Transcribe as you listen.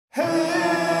Good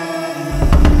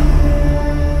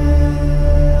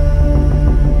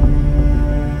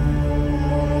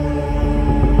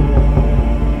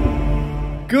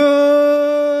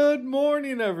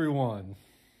morning, everyone.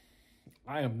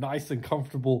 I am nice and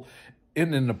comfortable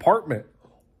in an apartment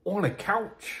on a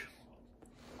couch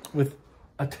with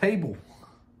a table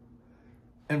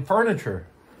and furniture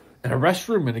and a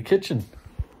restroom and a kitchen.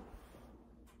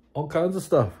 All kinds of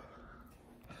stuff.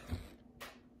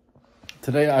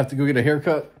 Today I have to go get a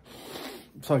haircut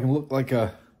so I can look like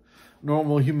a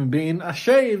normal human being. I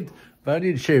shaved, but I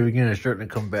need to shave again. It's starting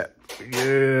to come back.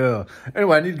 Yeah.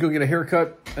 Anyway, I need to go get a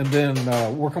haircut and then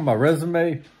work on my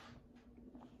resume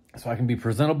so I can be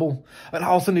presentable. And I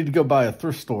also need to go by a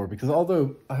thrift store because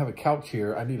although I have a couch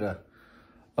here, I need a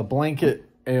blanket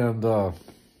and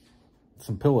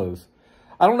some pillows.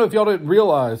 I don't know if y'all didn't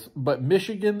realize, but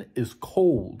Michigan is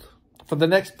cold. For the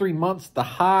next 3 months, the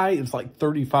high is like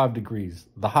 35 degrees.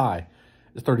 The high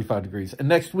is 35 degrees. And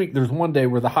next week, there's one day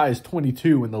where the high is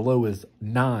 22 and the low is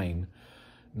 9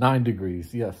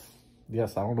 degrees. Yes.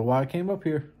 Yes, I don't know why I came up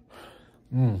here.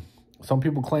 Some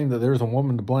people claim that there's a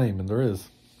woman to blame, and there is.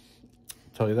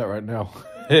 I'll tell you that right now.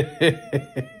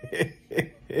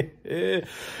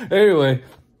 Anyway,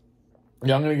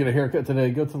 yeah, I'm going to get a haircut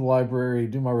today. Go to the library,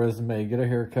 do my resume, get a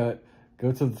haircut,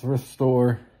 go to the thrift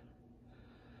store,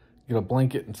 get a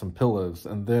blanket and some pillows,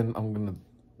 and then I'm going to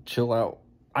chill out.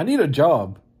 I need a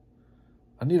job.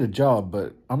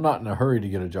 But I'm not in a hurry to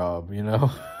get a job, you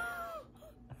know?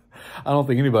 I don't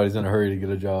think anybody's in a hurry to get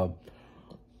a job.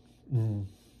 I'm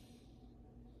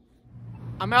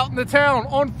out in the town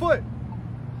on foot.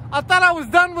 I thought I was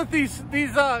done with these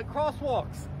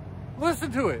crosswalks.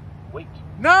 Listen to it. Wait.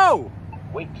 No.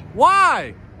 Wait.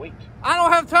 Why? Wait. I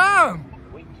don't have time.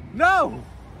 Wait. No.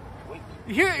 Wait.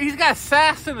 You hear? He's got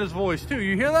sass in his voice too.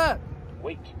 You hear that?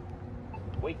 Wait.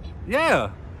 Wait.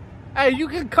 Yeah. Hey, you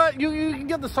can cut. You can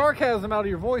get the sarcasm out of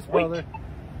your voice, brother.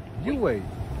 You wait.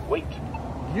 Wait.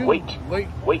 You wait. Wait.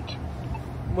 Wait.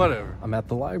 Whatever. I'm at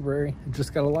the library.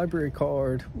 Just got a library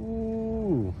card.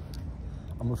 Ooh.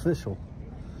 I'm official.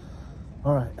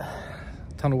 All right.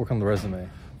 Time to work on the resume.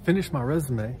 Finish my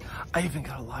resume. I even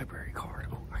got a library card.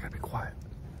 Oh, I gotta be quiet.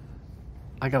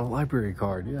 I got a library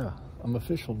card. Yeah. I'm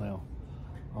official now.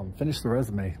 Finished the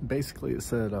resume. Basically, it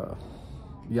said,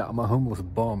 yeah, I'm a homeless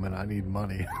bum and I need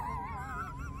money.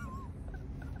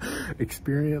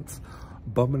 Experience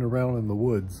bumming around in the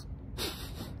woods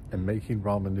and making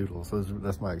ramen noodles.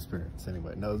 That's my experience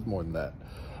anyway. No, it's more than that.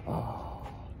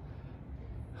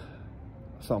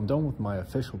 So I'm done with my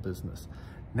official business.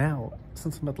 Now,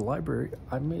 since I'm at the library,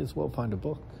 I may as well find a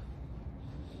book.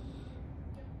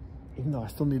 Even though I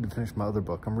still need to finish my other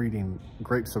book. I'm reading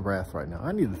Grapes of Wrath right now.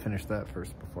 I need to finish that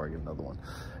first before I get another one.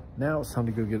 Now it's time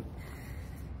to go get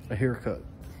a haircut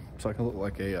so I can look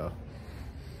like a,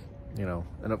 you know,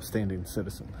 an upstanding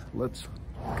citizen. Let's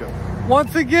go.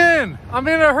 Once again, I'm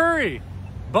in a hurry,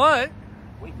 but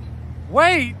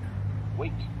wait.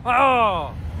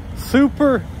 Oh,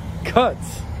 super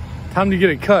cuts. Time to get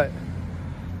it cut.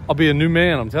 I'll be a new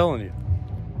man, I'm telling you.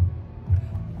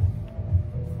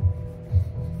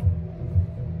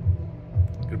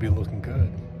 Gonna be looking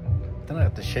good. Then I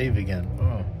have to shave again.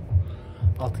 Oh,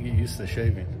 I'll have to get used to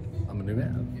shaving. I'm a new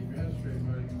man.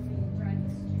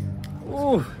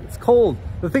 Oh, it's cold.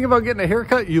 The thing about getting a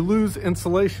haircut, you lose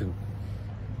insulation.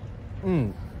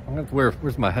 I'm gonna have to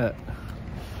where's my hat?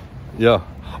 Yeah.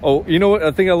 Oh, you know what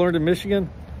I think I learned in Michigan?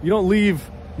 You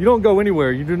don't go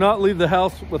anywhere. You do not leave the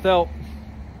house without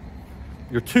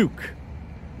your toque.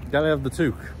 You gotta have the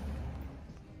toque.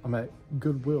 I'm at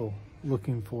Goodwill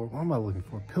looking for, what am I looking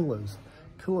for? Pillows.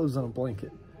 Pillows and a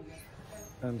blanket.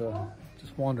 And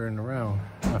just wandering around,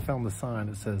 I found the sign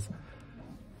that says,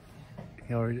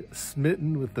 you know,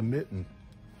 Smitten with the Mitten.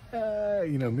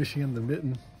 You know, Michigan, the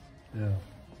Mitten. Yeah.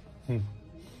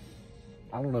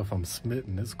 I don't know if I'm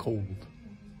smitten. It's cold.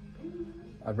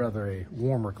 I'd rather a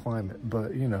warmer climate,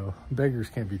 but you know, beggars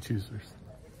can't be choosers.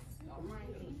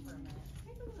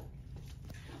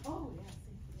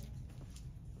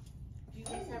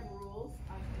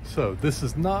 So this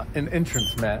is not an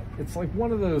entrance mat. It's like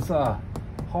one of those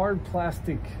hard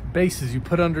plastic bases you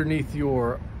put underneath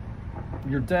your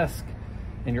desk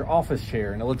and your office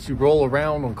chair, and it lets you roll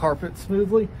around on carpet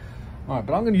smoothly. All right,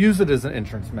 but I'm gonna use it as an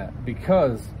entrance mat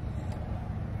because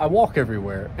I walk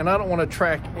everywhere and I don't want to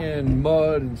track in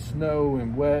mud and snow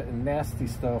and wet and nasty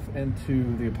stuff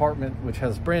into the apartment, which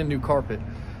has brand new carpet.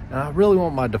 And I really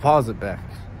want my deposit back.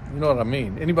 You know what I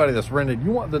mean? Anybody that's rented, you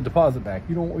want the deposit back.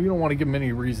 You don't want to give them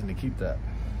any reason to keep that.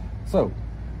 So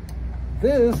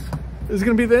this is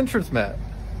going to be the entrance mat.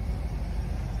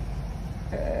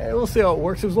 We'll see how it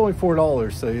works. It was only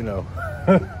 $4, so you know.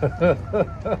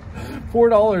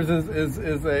 $4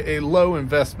 is a low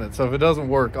investment. So if it doesn't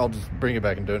work, I'll just bring it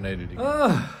back and donate it again.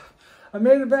 I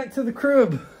made it back to the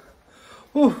crib.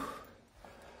 Whew.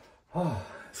 Oh,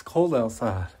 it's cold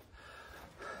outside.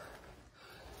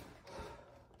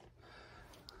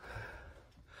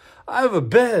 I have a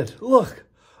bed. Look,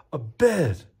 a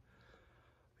bed.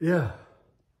 Yeah.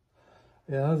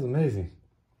 Yeah, that's amazing.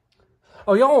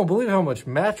 Oh, y'all won't believe how much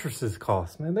mattresses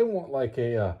cost, man. They want like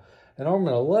an arm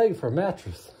and a leg for a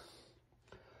mattress.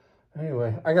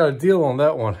 Anyway, I got a deal on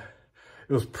that one.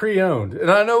 It was pre-owned. And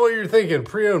I know what you're thinking,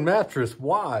 pre-owned mattress,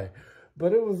 why?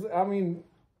 But it was, I mean,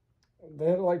 they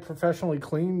had it like professionally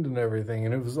cleaned and everything,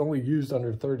 and it was only used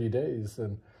under 30 days.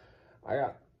 And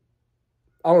I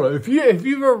don't know, if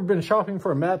you've ever been shopping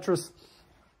for a mattress,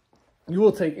 you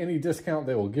will take any discount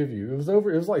they will give you. It was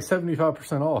like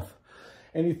 75% off.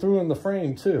 And he threw in the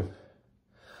frame too.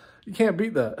 You can't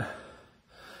beat that.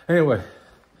 Anyway,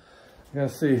 I gotta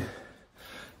see,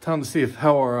 time to see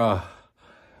how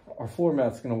our floor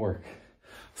mat's gonna work.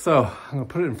 So I'm gonna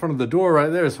put it in front of the door right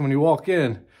there, so when you walk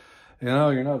in, you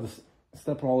know, you're not just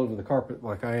stepping all over the carpet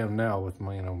like I am now with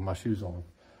my, my shoes on.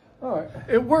 All right,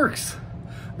 it works.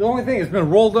 The only thing, it's been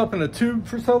rolled up in a tube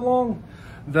for so long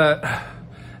that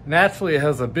naturally it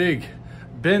has a big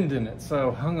bend in it.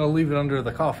 So I'm gonna leave it under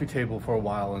the coffee table for a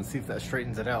while and see if that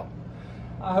straightens it out.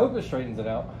 I hope it straightens it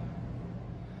out.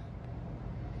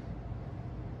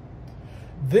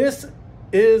 This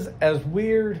is as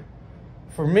weird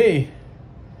for me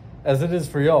as it is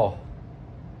for y'all.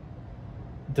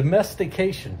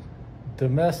 Domestication.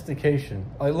 Domestication.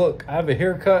 Like, look, I have a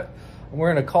haircut. I'm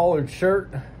wearing a collared shirt.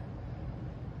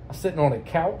 I'm sitting on a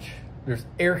couch. There's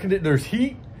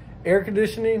heat, air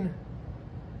conditioning,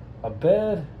 a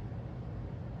bed,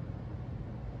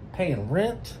 paying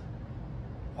rent.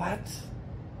 What?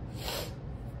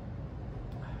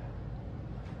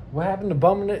 What happened to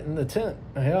bumming it in the tent?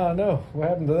 Yeah, I know. What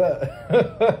happened to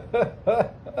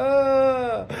that?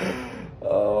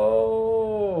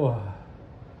 Oh,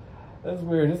 that's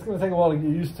weird. It's going to take a while to get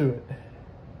used to it.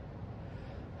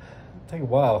 Take a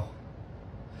while.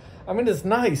 I mean, it's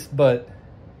nice, but,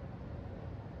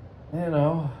 you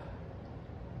know,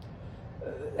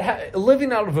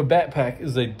 living out of a backpack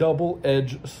is a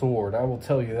double-edged sword. I will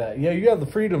tell you that. Yeah, you have the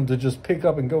freedom to just pick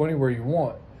up and go anywhere you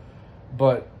want,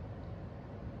 but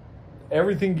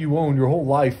everything you own, your whole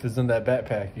life is in that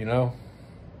backpack, you know?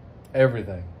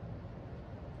 Everything.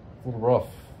 It's a little rough.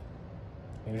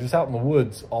 And you're just out in the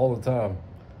woods all the time.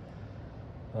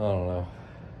 I don't know.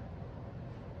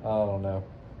 I don't know.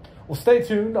 Well, stay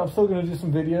tuned. I'm still going to do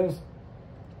some videos.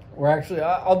 We're actually,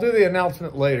 I'll do the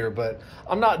announcement later, but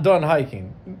I'm not done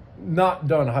hiking. Not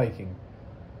done hiking.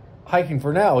 Hiking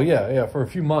for now, yeah, for a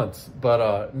few months,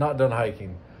 but not done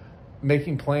hiking.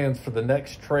 Making plans for the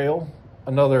next trail,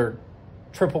 another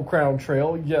Triple Crown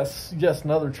Trail. Yes,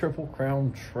 another Triple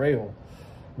Crown Trail.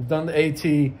 We've done the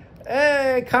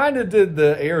AT. Kind of did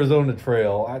the Arizona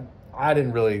Trail. I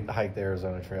didn't really hike the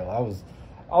Arizona Trail.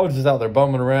 I was just out there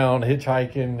bumming around,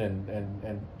 hitchhiking,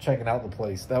 and checking out the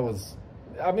place. That was,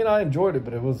 I mean, I enjoyed it,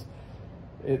 but I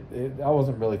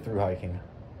wasn't really through hiking.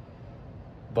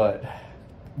 But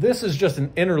this is just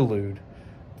an interlude,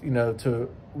 you know, to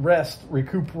rest,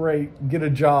 recuperate, get a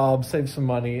job, save some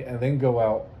money, and then go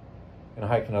out and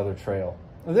hike another trail.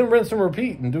 And then rinse and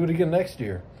repeat and do it again next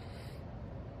year.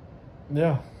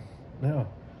 Yeah.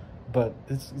 But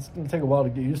it's going to take a while to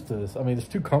get used to this. I mean, it's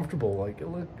too comfortable. Like,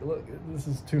 look, this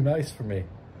is too nice for me.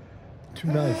 Too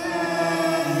nice.